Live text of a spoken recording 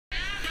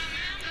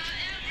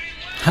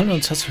Hallo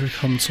und herzlich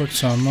willkommen zurück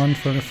zu einer neuen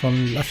Folge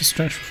von Life is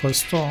Strange Before the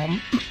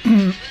Storm.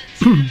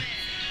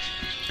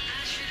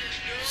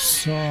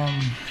 So,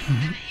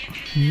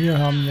 wir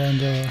haben ja in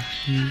der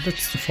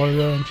letzten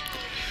Folge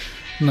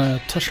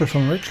eine Tasche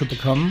von Rachel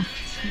bekommen.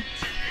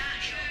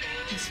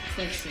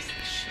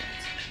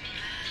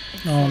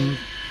 Und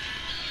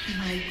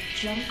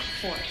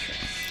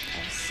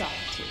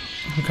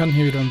man kann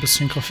hier wieder ein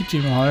bisschen Graffiti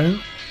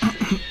malen.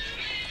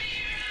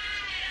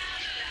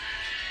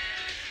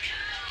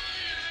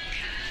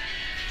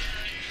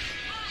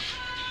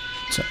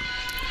 So.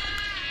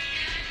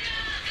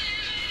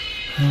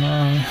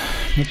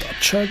 Mit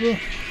Abscheibe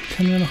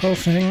können wir noch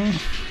aufhängen.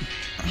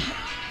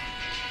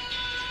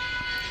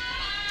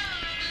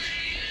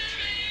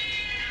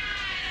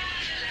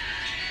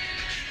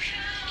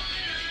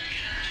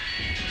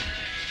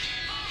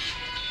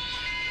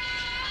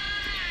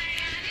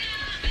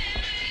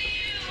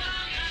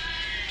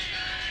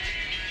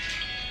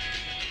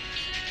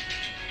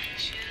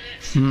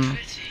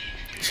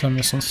 Was haben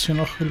wir sonst hier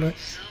noch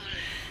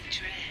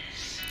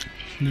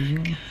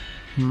liegen?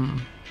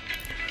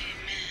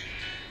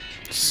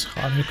 Das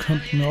Radio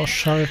könnten wir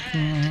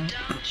ausschalten.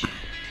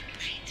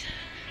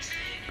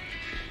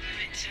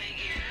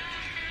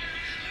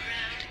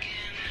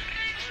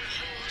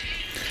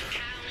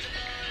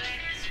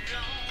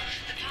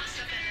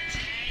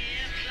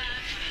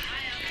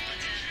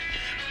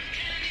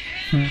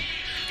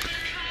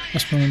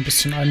 Erstmal ein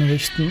bisschen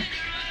einrichten.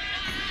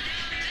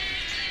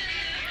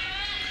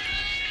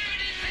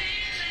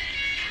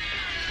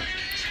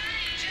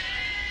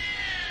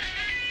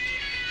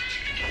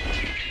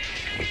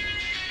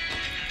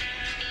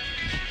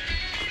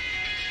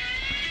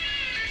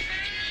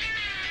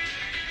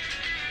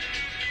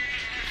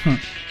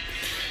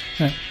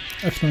 Ja,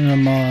 öffnen wir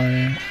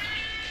mal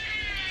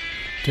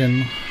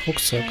den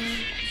Rucksack,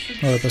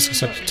 oder besser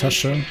gesagt die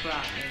Tasche.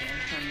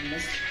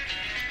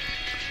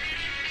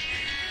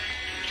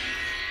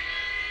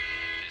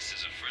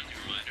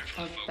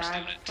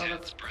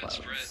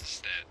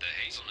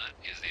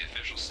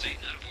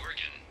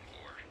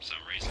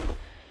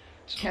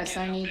 Guess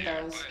I need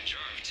those.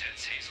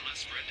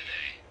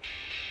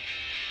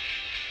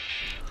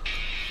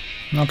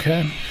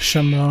 Okay,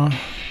 scheinbar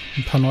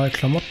ein paar neue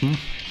Klamotten.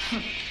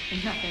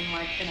 Nothing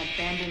like an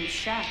abandoned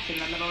shack in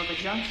the middle of a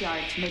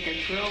junkyard to make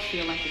a girl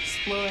feel like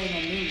exploring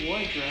a new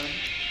wardrobe.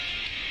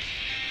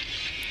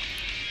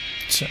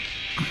 Tja.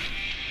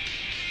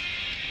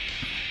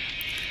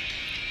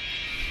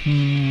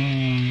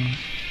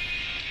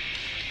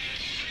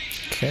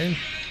 Okay,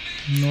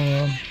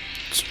 nur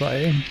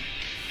 2.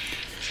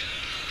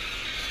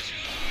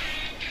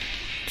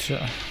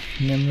 Tja,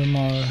 nehmen wir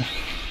mal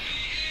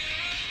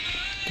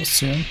das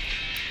hier.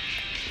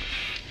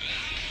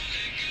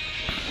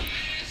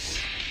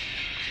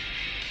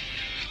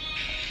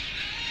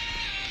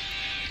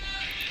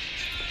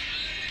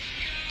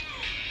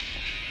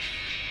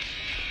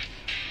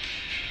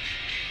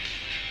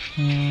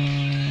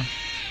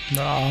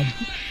 Ja,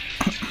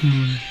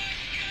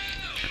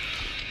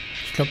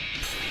 ich glaube,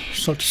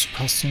 sollte es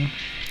passen.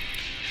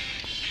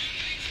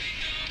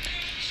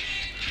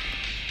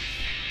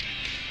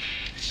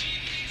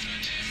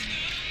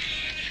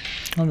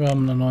 Und wir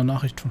haben eine neue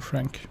Nachricht von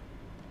Frank.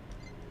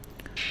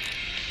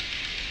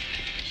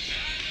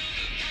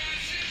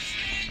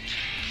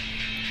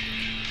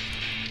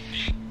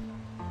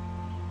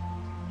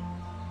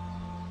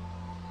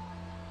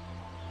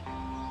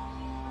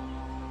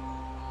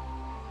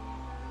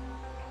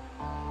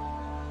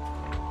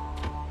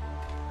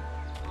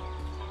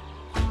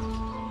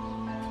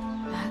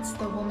 That's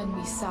the woman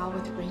we saw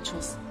with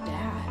Rachel's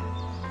dad.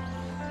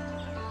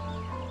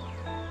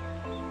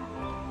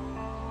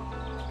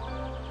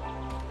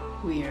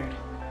 Weird.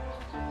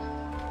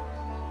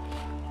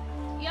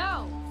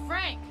 Yo,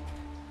 Frank!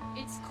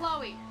 It's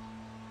Chloe.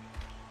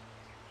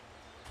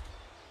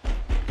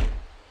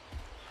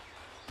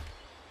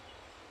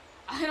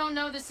 I don't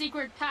know the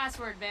secret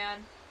password,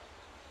 man.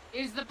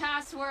 Is the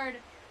password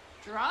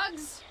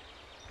drugs?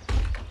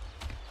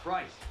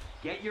 Christ,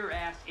 get your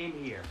ass in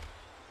here.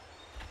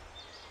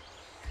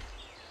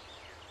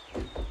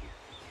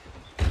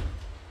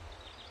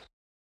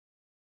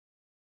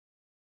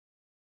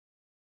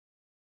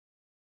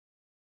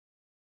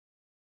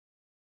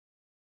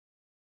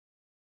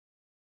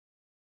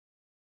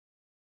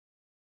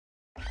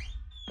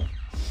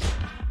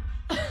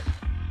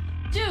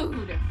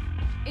 Dude!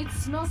 It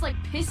smells like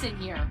piss in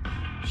here.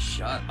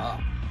 Shut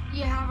up.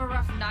 You have a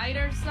rough night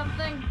or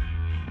something?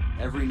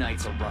 Every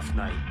night's a rough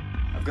night.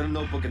 I've got a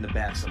notebook in the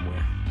back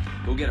somewhere.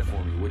 Go get it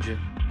for me, would you?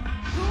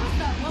 Who is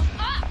that? Well,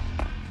 ah!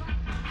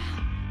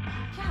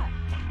 God.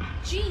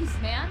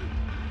 Jeez, man.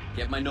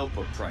 Get my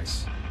notebook,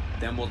 Price.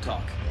 Then we'll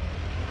talk.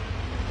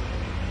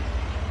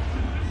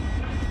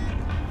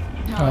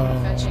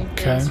 I'm fetching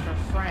Okay. things for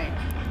Frank.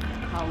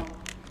 I'll...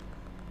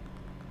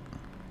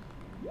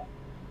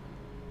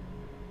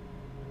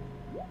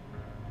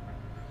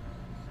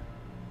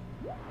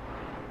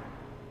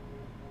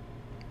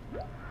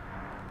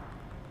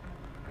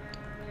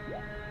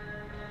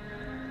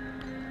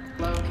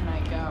 Low can I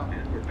go?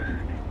 And we're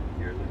back.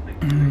 You're listening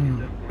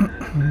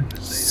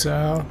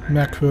Sehr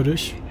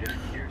merkwürdig.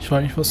 Ich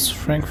frage mich, was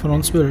Frank von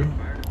uns will.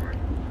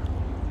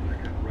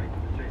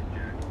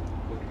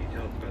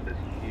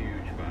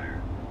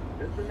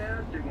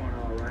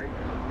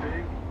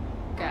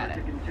 Got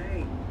it.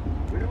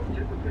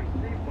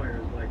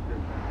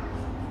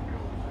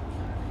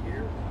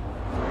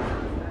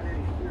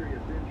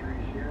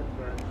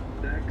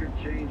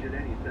 Change at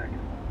any second.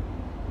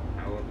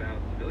 How about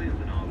civilians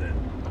and all this?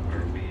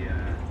 Are we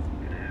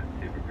gonna have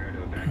to prepare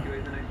to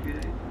evacuate the next few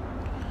days?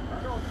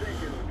 I don't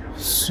think it'll come.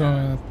 So,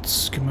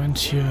 jetzt gemeint,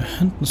 hier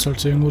hinten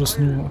sollte irgendwo das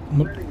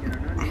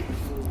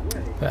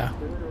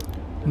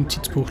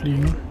Notizbuch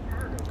liegen.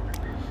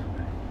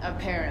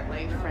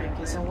 Apparently, Frank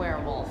is a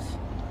werewolf.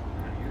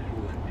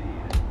 Unusual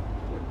indeed.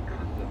 What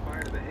causes a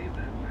fire to behave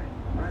that way?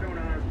 I don't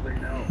honestly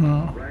know.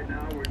 No. Right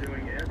now, we're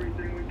doing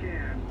everything we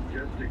can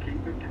just to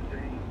keep it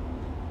contained.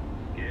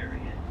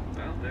 Scary.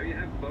 Well, there you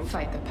have it, folks.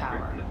 Fight the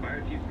power. From the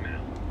fire chief's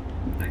mouth.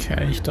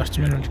 Okay, ich dachte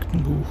mir, da liegt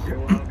ein Buch. You're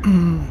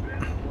welcome. It's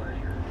been a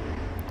pleasure.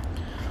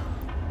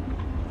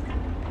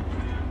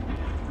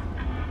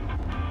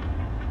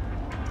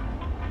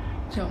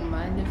 Don't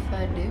mind if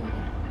I do.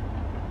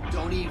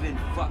 Don't even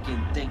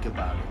fucking think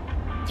about it.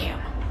 Damn.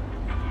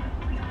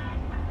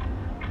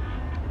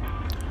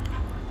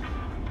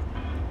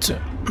 Tja.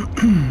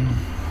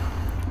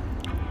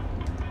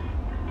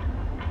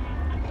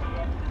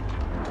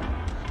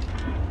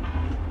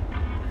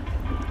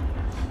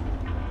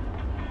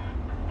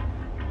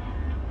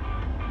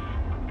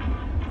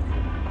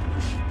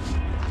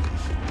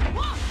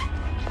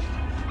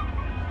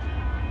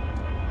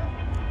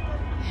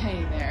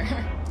 Hey there.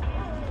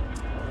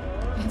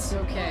 It's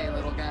okay,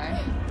 little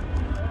guy.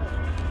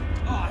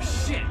 Oh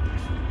shit!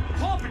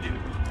 Pompidou,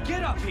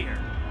 get up here!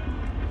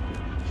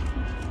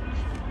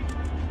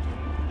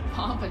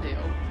 Pompidou.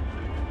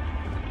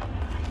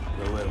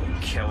 The little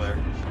killer.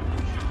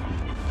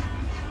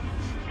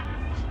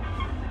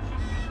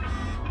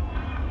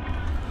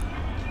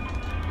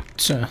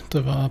 Tja,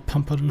 da war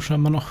Pompidou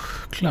scheinbar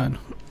noch klein.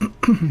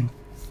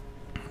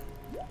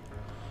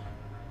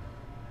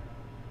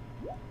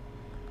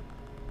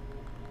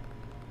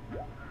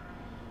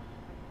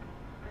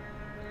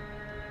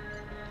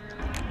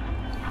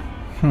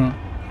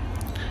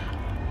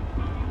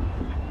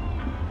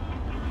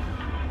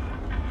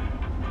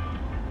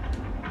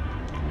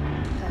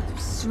 That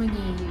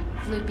swingy,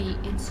 flippy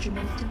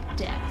instrument of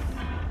death.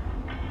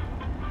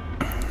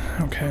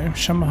 Okay,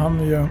 scheinbar haben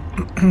wir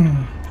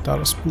da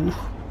das Buch.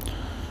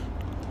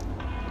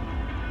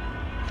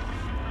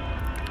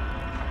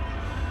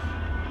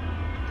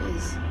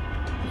 Is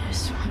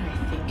this what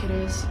I think it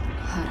is?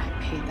 Glad I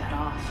paid that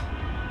off.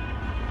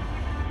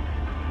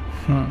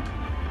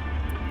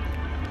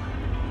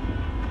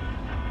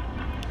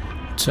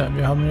 Tja,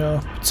 wir haben ja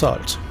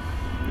bezahlt.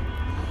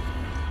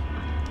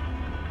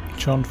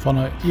 Schon vor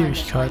einer Time to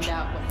Ewigkeit. find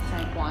out what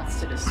Frank wants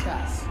to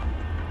discuss.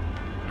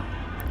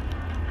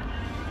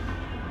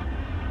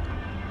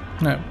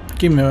 Na,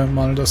 geben wir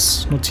mal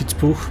das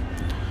Notizbuch.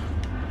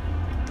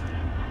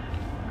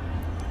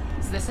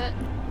 Is this it?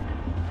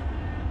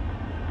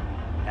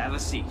 Have a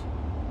seat.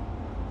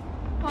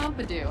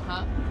 Pompidou,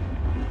 huh?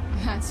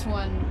 That's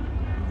one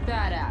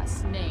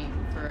badass name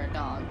for a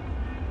dog.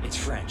 It's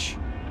French.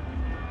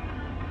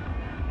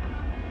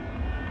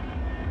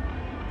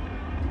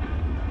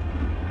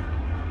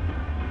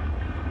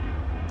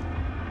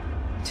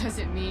 Does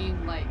it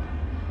mean, like,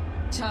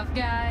 tough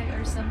guy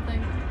or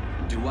something?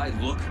 Do I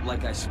look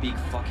like I speak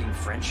fucking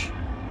French?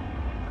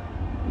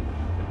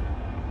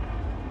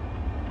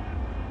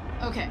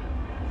 Okay,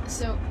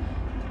 so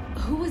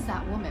who was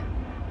that woman?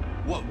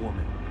 What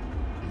woman?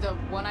 The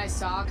one I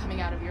saw coming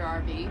out of your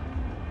RV?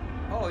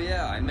 Oh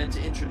yeah, I meant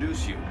to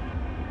introduce you.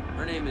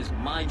 Her name is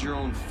Mind Your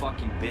Own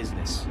Fucking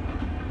Business.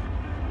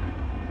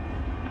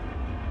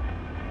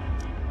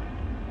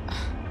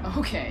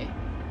 Okay.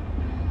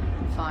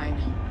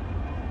 Fine.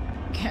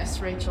 Guess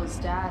Rachel's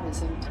dad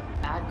isn't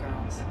bad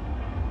girls.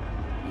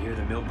 You hear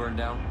the mill burn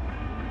down?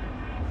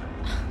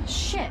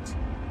 Shit!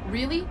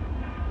 Really?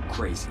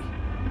 Crazy.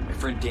 My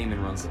friend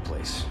Damon runs the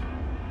place.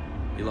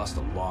 He lost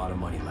a lot of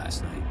money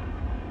last night.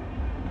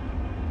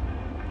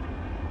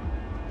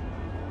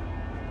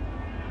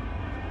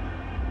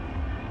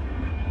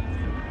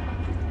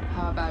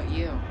 How about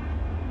you?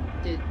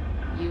 Did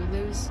you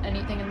lose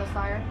anything in the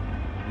fire?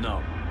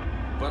 No.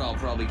 But I'll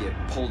probably get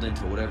pulled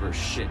into whatever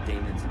shit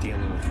Damon's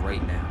dealing with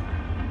right now.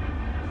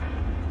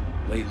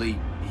 Lately,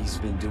 he's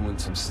been doing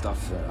some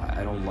stuff that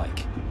I don't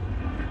like.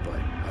 But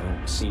I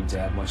don't seem to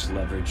have much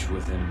leverage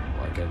with him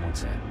like I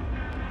once had.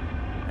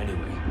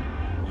 Anyway,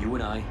 you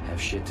and I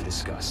have shit to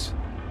discuss.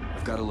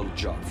 I've got a little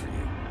job for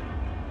you.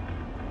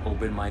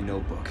 Open my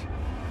notebook.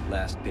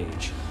 Last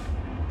page.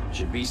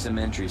 Should be some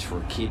entries for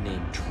a kid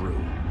named Drew.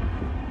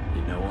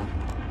 You know him?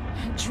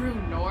 Drew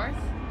North?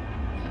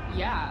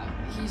 Yeah,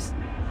 he's...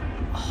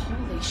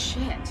 Holy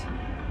shit.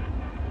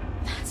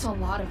 That's a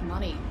lot of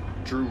money.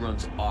 Drew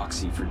runs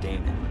Oxy for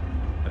Damon.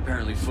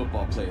 Apparently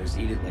football players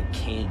eat it like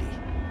candy.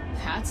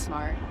 That's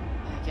smart,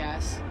 I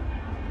guess.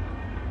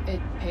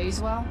 It pays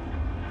well?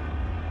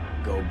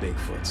 go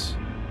Bigfoots.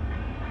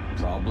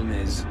 Problem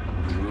is,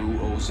 Drew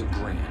owes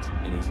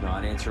 $1,000, and he's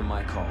not answering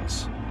my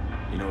calls.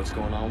 You know what's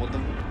going on with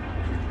him?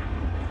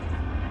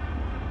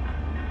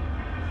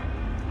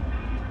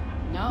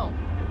 No,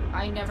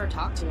 I never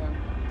talked to him.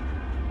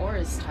 Or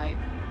his type.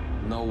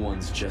 No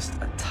one's just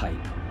a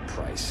type,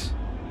 Price.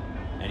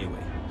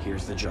 Anyway,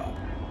 here's the job.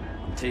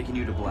 I'm taking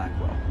you to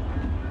Blackwell.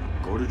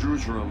 Go to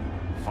Drew's room,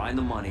 find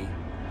the money,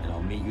 and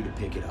I'll meet you to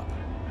pick it up.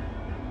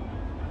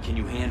 Can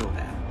you handle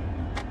that?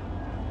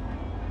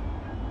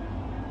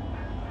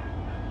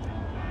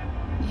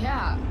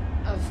 Yeah,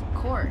 of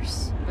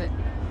course, but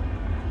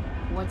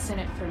what's in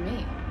it for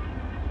me?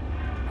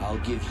 I'll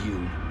give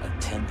you a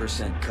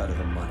 10% cut of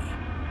the money.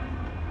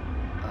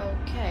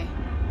 Okay.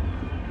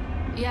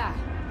 Yeah,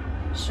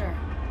 sure.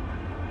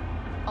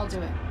 I'll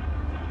do it.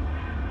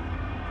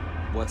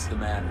 What's the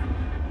matter?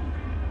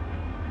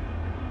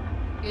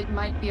 It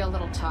might be a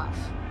little tough.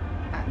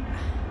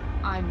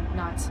 I'm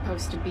not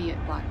supposed to be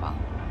at Blackwell.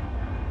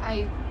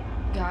 I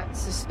got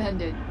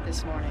suspended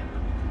this morning.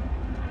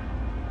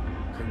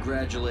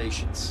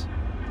 Congratulations.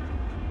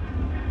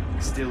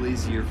 Still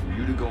easier for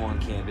you to go on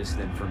campus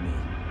than for me.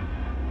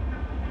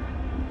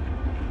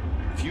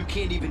 If you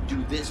can't even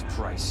do this,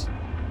 Price...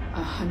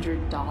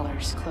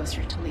 $100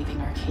 closer to leaving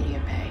Arcadia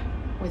Bay.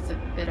 With a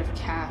bit of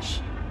cash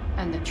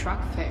and the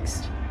truck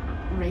fixed,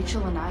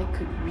 Rachel and I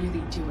could really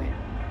do it.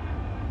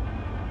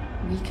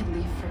 We could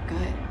leave for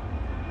good.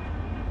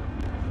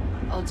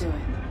 I'll do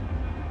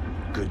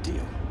it. Good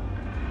deal.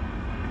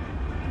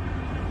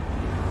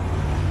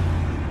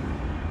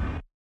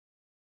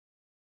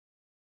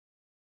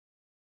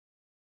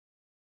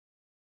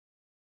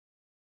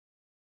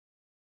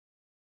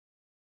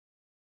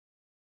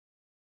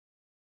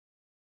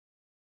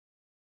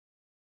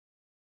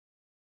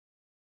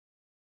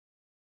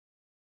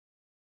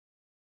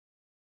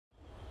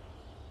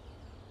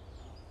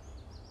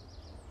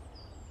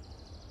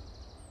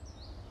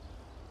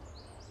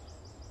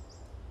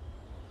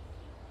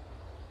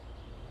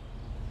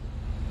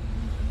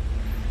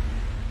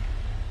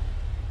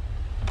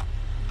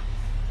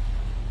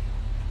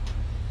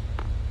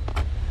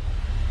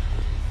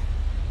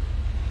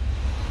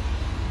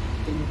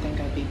 Didn't think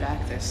I'd be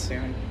back this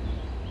soon.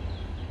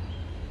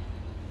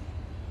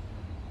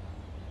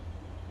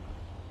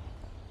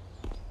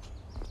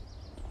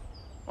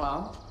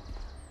 Well,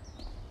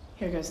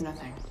 here goes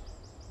nothing.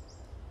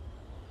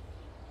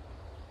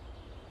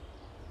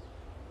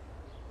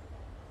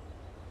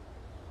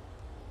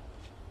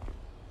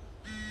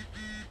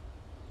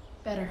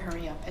 Better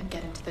hurry up and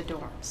get into the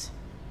dorms.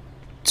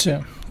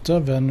 Tja, da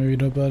wären wir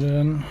wieder bei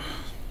den...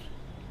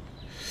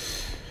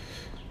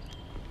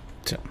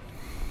 Tja.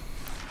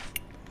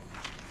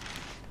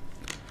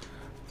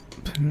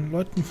 Bei den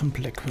Leuten von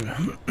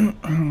Blackwell.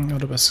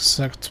 Oder besser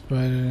gesagt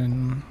bei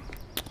den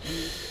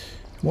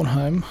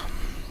Wohnheimen.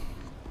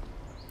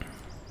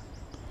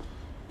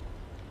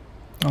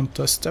 Und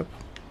das Step.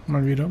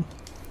 Mal wieder.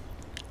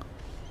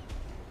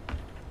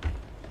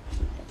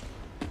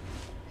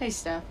 Hey,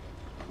 Steph.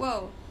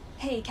 Whoa.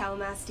 Hey,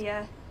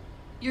 Calamastia.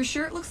 Your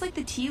shirt looks like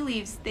the tea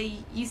leaves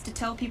they used to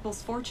tell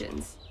people's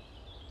fortunes.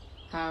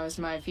 How's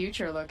my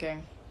future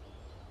looking?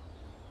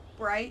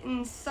 Bright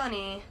and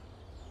sunny.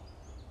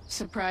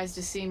 Surprised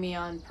to see me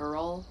on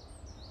parole?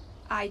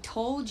 I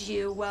told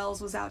you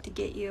Wells was out to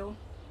get you.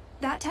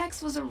 That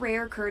text was a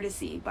rare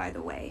courtesy, by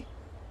the way.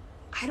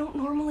 I don't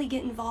normally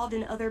get involved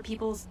in other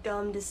people's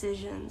dumb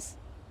decisions.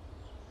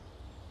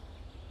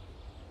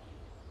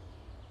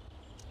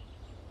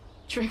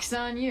 Trick's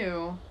on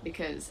you,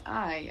 because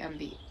I am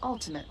the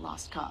ultimate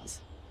lost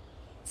cause.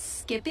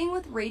 Skipping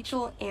with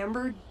Rachel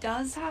Amber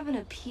does have an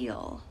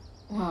appeal.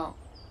 Well,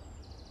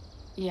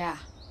 yeah.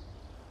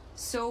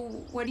 So,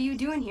 what are you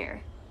doing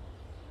here?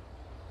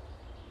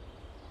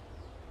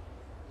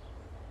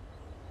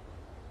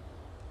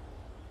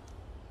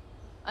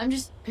 I'm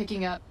just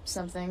picking up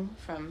something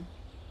from,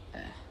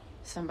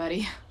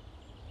 somebody.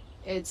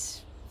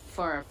 It's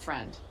for a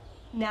friend.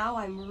 Now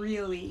I'm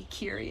really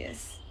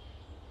curious.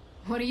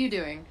 What are you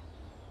doing?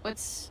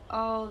 What's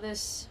all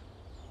this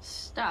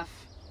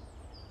stuff?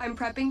 I'm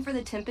prepping for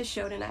the Tempest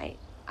show tonight.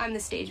 I'm the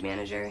stage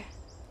manager.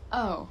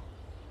 Oh,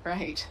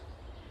 right.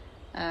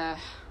 I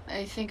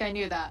think I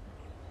knew that.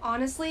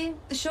 Honestly,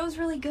 the show's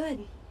really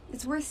good.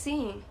 It's worth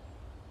seeing.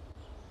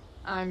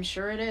 I'm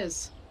sure it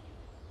is.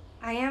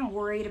 I am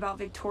worried about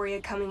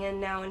Victoria coming in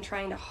now and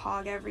trying to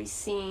hog every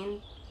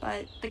scene,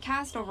 but the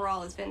cast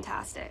overall is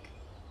fantastic.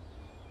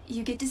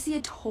 You get to see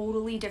a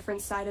totally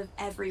different side of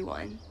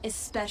everyone,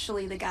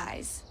 especially the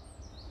guys.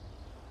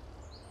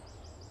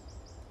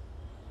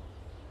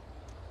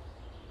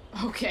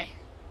 Okay.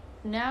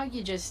 Now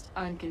you just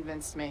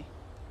unconvinced me.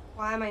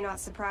 Why am I not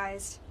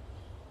surprised?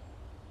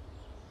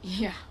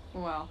 Yeah,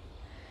 well,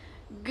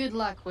 good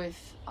luck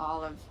with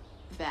all of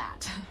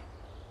that.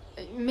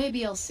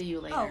 Maybe I'll see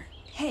you later. Oh,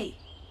 hey.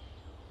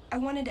 I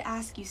wanted to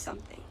ask you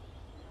something.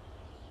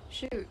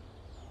 Shoot.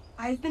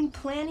 I've been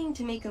planning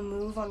to make a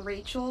move on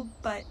Rachel,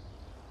 but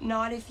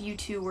not if you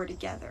two were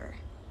together.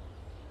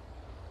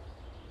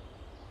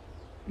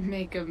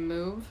 Make a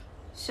move?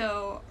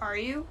 So, are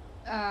you?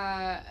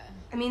 I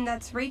mean,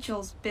 that's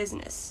Rachel's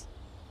business.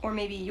 Or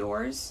maybe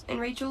yours and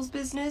Rachel's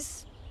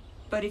business.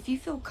 But if you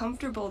feel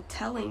comfortable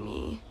telling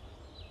me...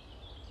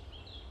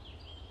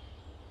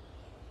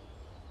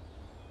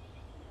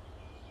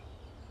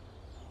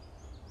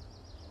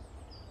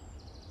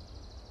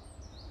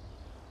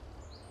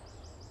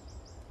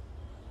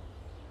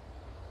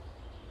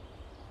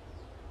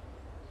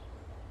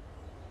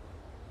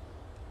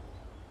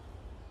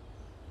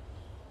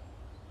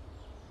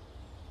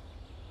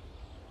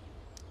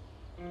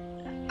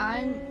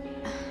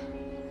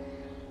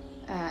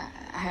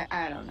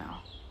 I don't know.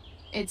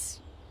 It's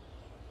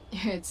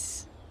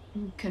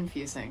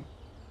confusing.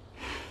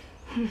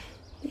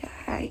 Yeah,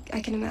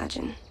 I can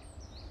imagine.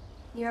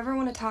 You ever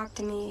want to talk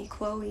to me,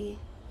 Chloe,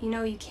 you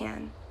know you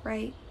can,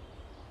 right?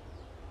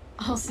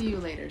 I'll see you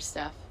later,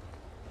 Steph.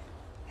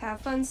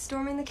 Have fun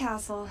storming the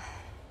castle.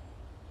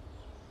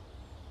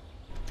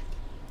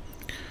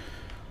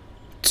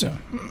 Tja.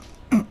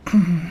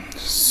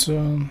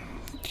 Så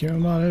gehen wir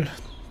mal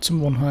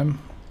zum Wohnheim.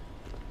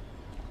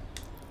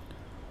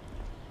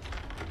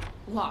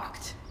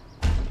 Locked.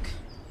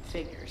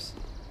 Figures.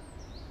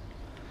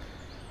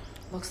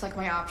 Looks like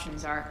my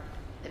options are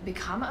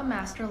become a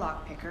master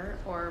lockpicker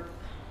or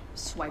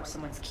swipe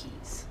someone's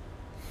keys.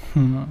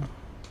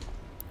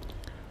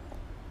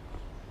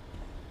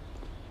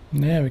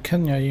 Nee, wir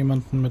kennen ja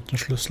jemanden mit den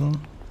Schlüsseln.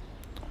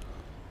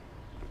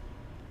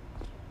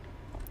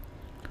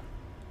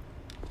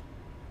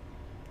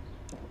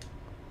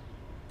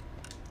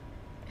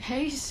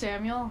 Hey,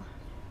 Samuel.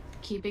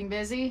 Keeping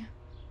busy?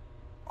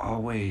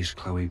 Always,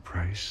 Chloe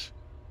Price.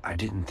 I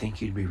didn't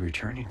think you'd be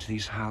returning to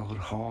these hallowed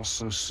halls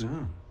so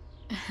soon.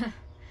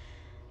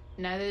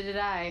 Neither did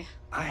I.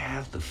 I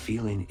have the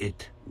feeling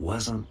it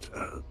wasn't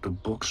the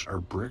books or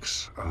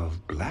bricks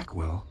of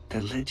Blackwell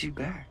that led you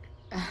back.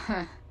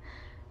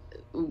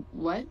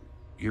 What?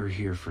 You're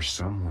here for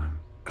someone.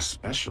 A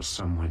special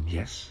someone,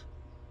 yes?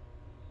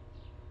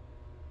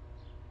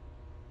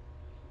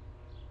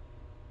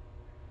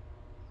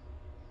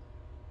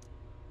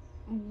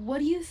 What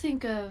do you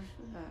think of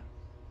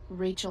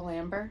Rachel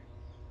Amber?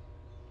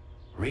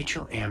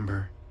 Rachel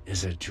Amber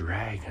is a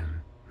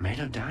dragon made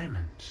of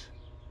diamonds.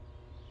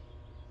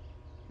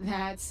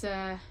 That's,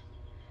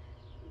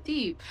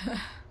 deep.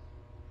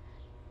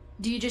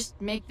 Do you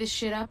just make this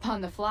shit up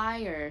on the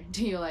fly, or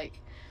do you, like,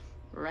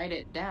 write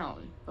it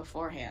down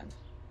beforehand?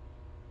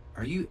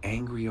 Are you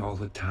angry all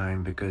the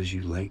time because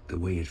you like the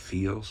way it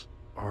feels?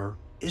 Or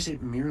is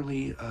it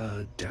merely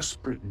a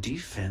desperate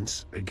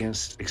defense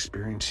against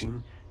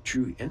experiencing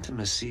true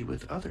intimacy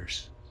with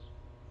others?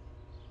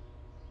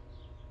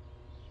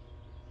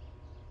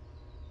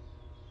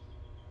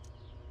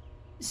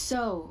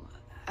 So,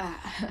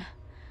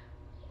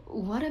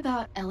 what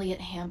about Elliot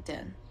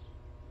Hampton?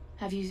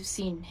 Have you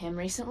seen him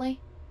recently?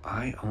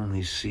 I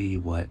only see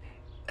what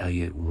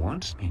Elliot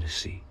wants me to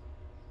see.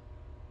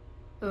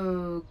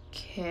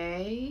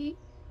 Okay.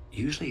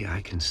 Usually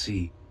I can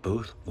see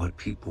both what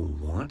people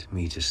want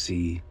me to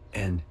see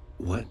and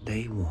what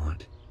they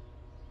want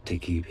to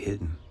keep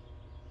hidden.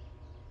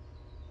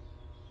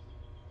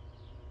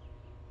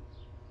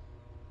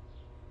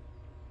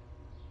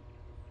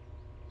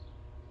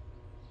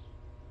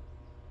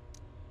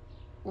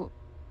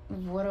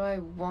 What do I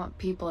want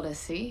people to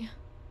see?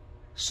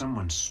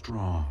 Someone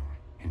strong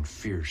and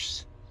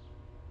fierce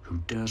who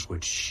does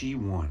what she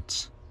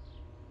wants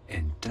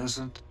and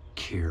doesn't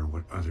care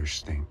what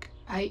others think.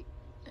 I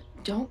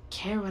don't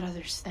care what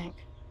others think.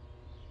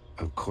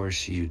 Of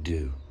course you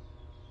do.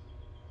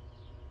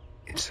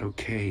 It's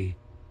okay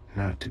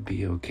not to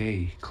be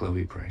okay,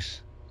 Chloe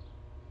Price.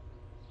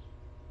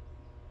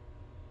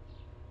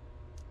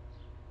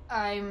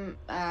 I'm,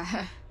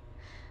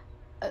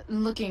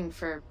 looking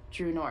for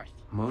Drew North.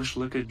 Most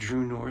look at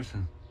Drew North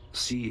and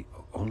see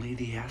only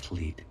the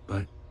athlete,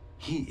 but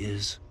he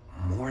is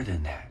more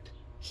than that.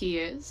 He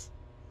is?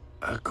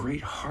 A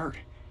great heart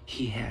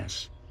he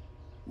has,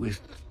 with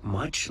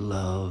much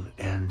love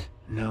and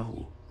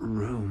no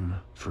room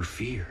for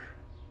fear.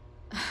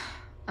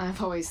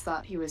 I've always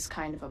thought he was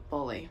kind of a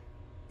bully.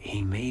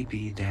 He may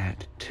be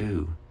that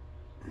too.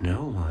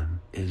 No one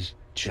is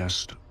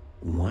just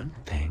one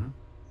thing.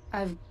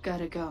 I've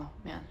gotta go,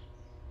 man.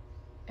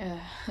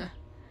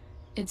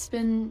 It's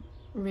been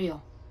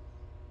real.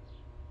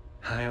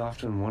 I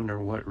often wonder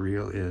what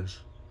real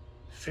is.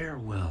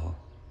 Farewell,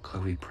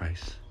 Chloe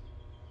Price.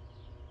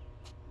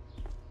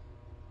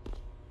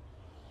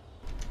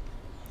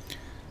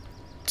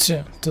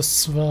 Tja,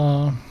 das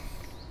war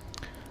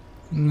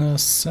eine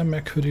sehr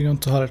merkwürdige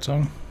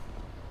Unterhaltung.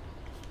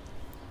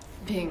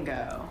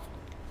 Bingo.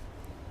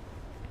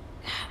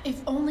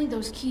 If only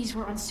those keys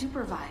were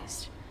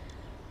unsupervised.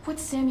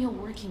 What's Samuel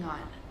working on?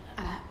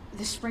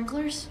 The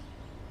sprinklers?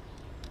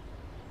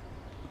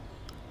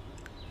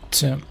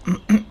 Tja.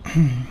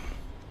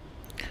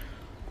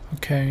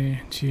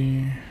 Okay,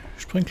 die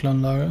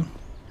Sprinkleranlage.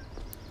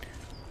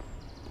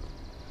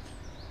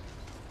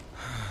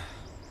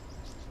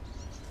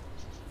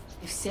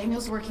 If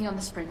Samuel's working on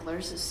the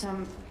sprinklers,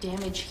 some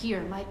damage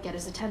here might get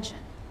his attention.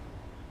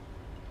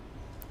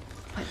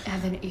 But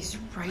Evan is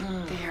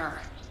right there.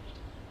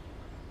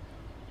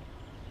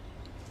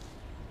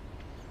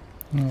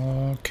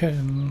 Okay,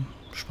 dann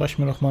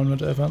sprechen wir doch mal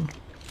mit Evan.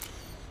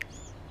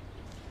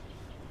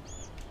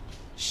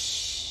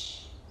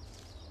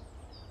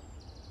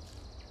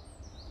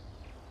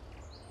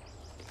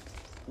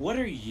 What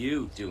are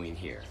you doing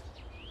here?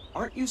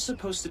 Aren't you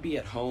supposed to be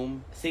at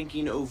home,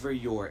 thinking over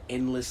your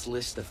endless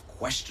list of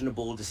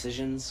questionable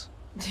decisions?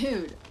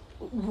 Dude,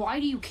 why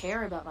do you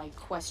care about my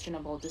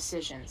questionable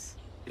decisions?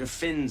 It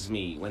offends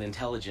me when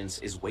intelligence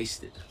is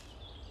wasted.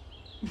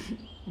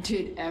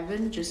 Did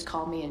Evan just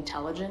call me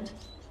intelligent?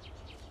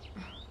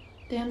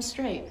 Damn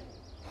straight.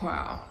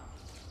 Wow.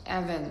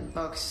 Evan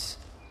looks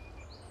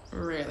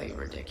really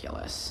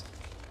ridiculous.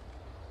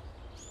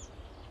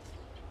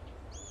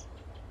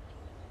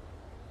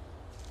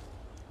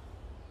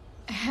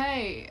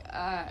 Hey,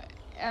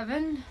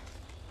 Evan?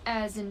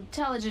 As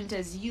intelligent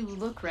as you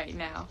look right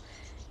now,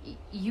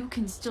 you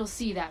can still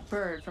see that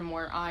bird from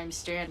where I'm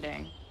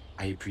standing.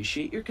 I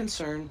appreciate your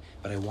concern,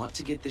 but I want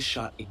to get this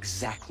shot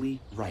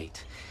exactly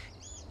right.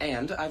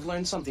 And I've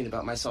learned something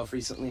about myself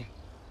recently.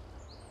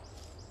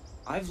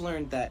 I've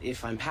learned that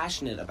if I'm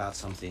passionate about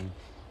something,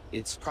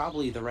 it's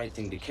probably the right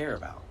thing to care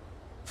about.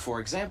 For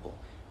example,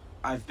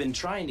 I've been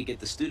trying to get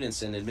the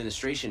students and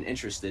administration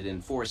interested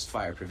in forest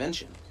fire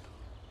prevention.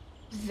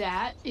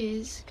 That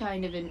is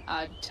kind of an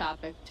odd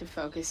topic to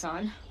focus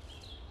on.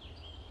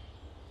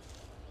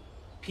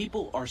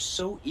 People are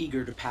so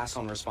eager to pass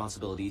on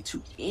responsibility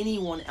to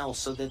anyone else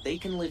so that they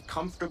can live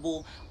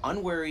comfortable,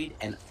 unworried,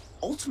 and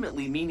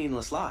ultimately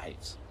meaningless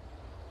lives.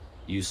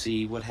 You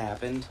see what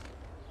happened?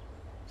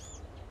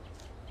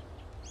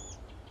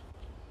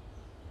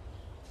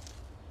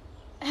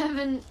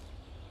 Evan,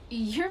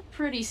 you're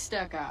pretty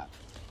stuck up.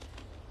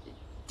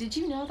 Did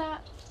you know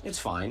that? It's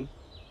fine.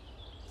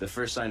 The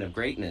first sign of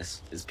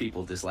greatness is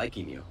people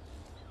disliking you.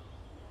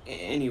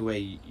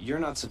 Anyway, you're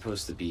not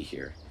supposed to be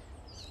here.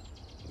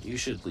 You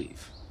should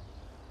leave.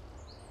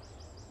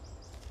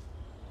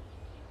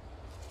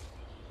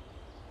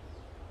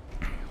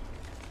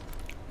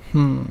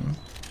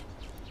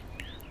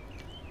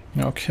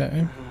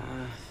 Okay.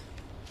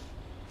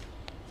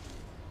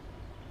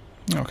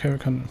 Okay, wir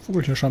können den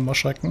Vogel hier scheinbar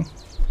schrecken.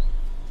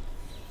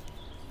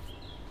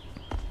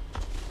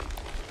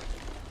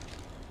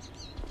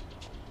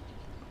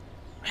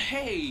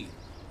 Hey!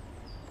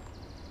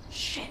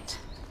 Shit.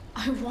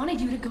 I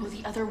wanted you to go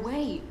the other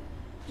way.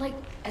 Like,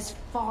 as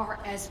far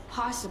as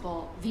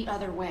possible the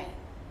other way.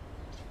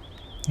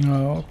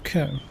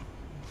 Okay.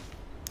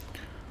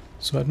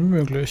 So weit wie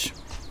möglich.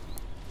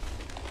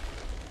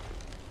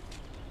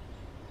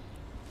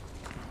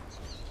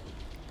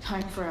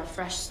 Time for a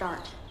fresh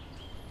start.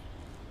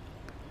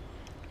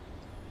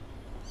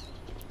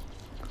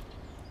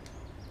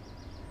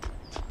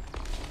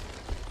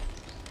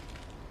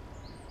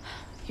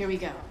 Here we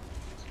go.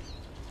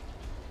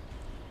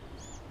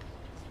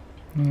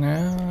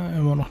 Na,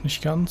 immer noch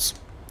nicht ganz.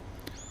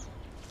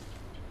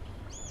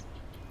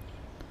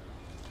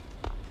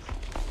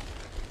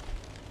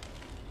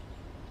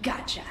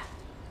 Gotcha.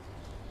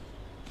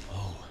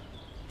 Oh,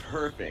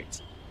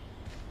 perfect.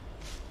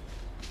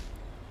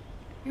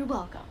 You're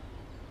welcome.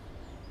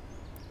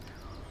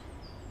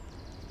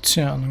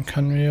 Tja, dann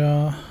können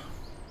wir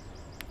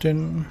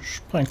den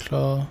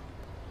Sprenkler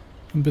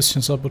ein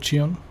bisschen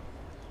sabotieren.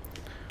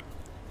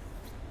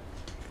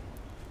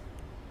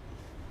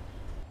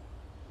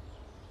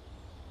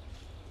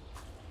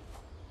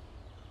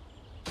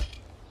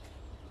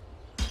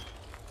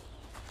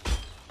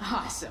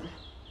 Awesome.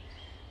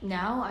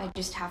 Now I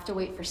just have to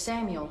wait for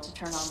Samuel to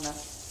turn on the...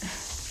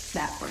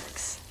 That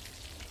works.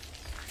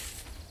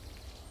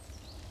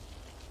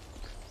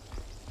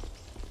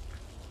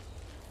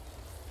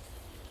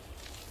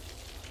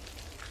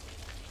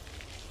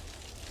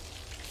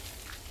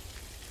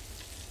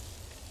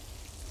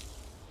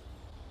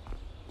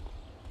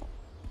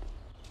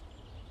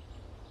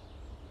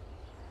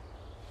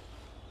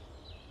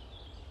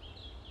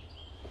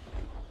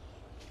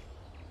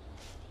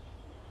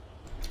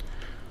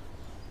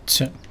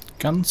 Tja,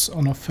 ganz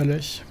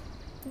unauffällig.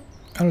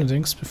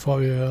 Allerdings,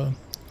 bevor wir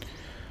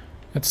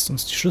jetzt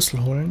uns die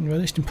Schlüssel holen,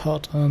 werde ich den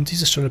Part an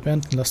dieser Stelle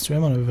beenden. Lasst mir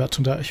immer eine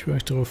Bewertung da. Ich würde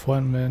mich darüber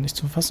freuen. Wenn ihr nichts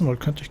verpassen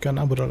wollt, könnt ihr euch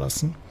gerne ein Abo da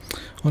lassen.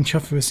 Und ich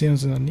hoffe, wir sehen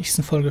uns in der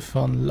nächsten Folge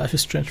von Life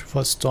is Strange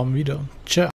Before Storm wieder. Ciao!